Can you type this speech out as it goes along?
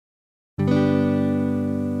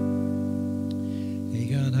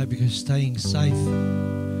hope you're staying safe.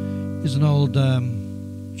 Here's an old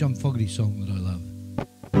John Fogarty song that I love.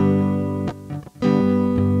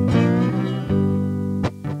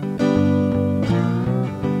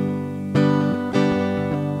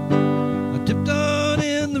 I tiptoed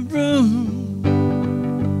in the room.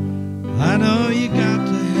 I know you got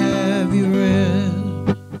to have your rest.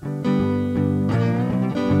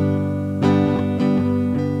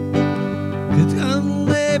 Come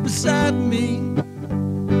lay beside me.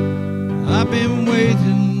 I've been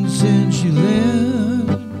waiting since you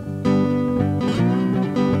left.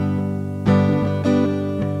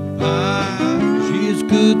 She is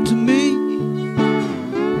good to me.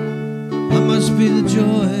 I must be the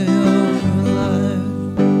joy of her life.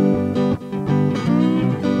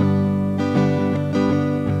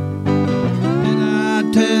 Did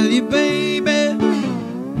I tell you, baby,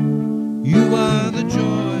 you are the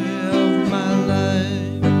joy of my life?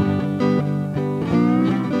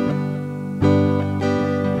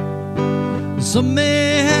 Some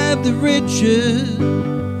may have the riches,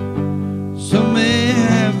 some may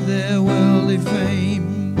have their worldly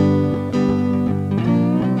fame.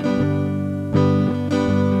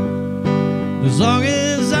 As long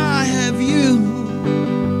as I have you,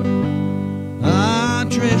 I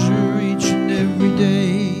treasure each and every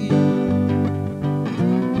day.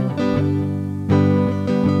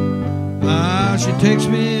 She takes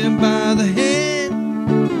me by the hand.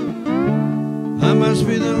 I must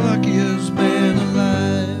be the luckiest man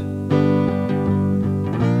alive.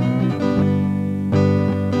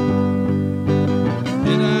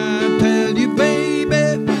 Did I tell you, baby,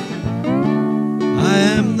 I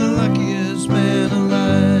am the luckiest man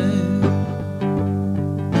alive?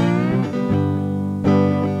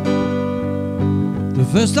 The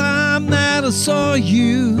first time that I saw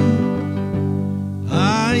you,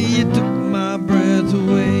 you took my breath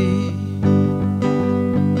away.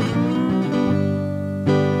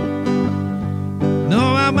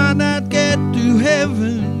 No, I might not get to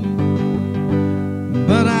heaven,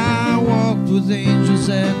 but I walked with angels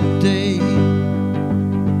that day.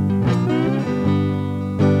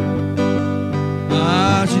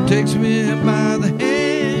 She takes me by the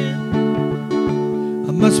hand.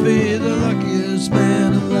 I must be the luckiest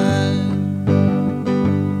man alive.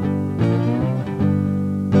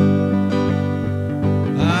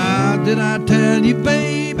 Did I tell you,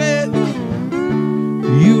 baby,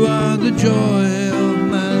 you are the joy of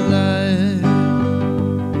my life?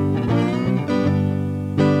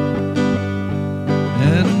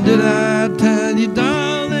 And did I tell you,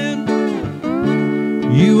 darling,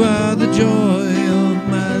 you are the joy of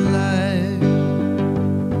my life?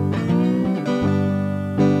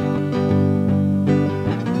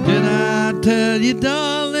 Did I tell you,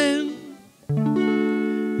 darling,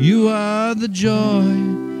 you are the joy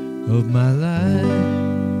of my life?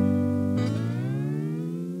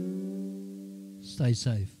 Stay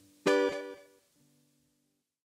safe.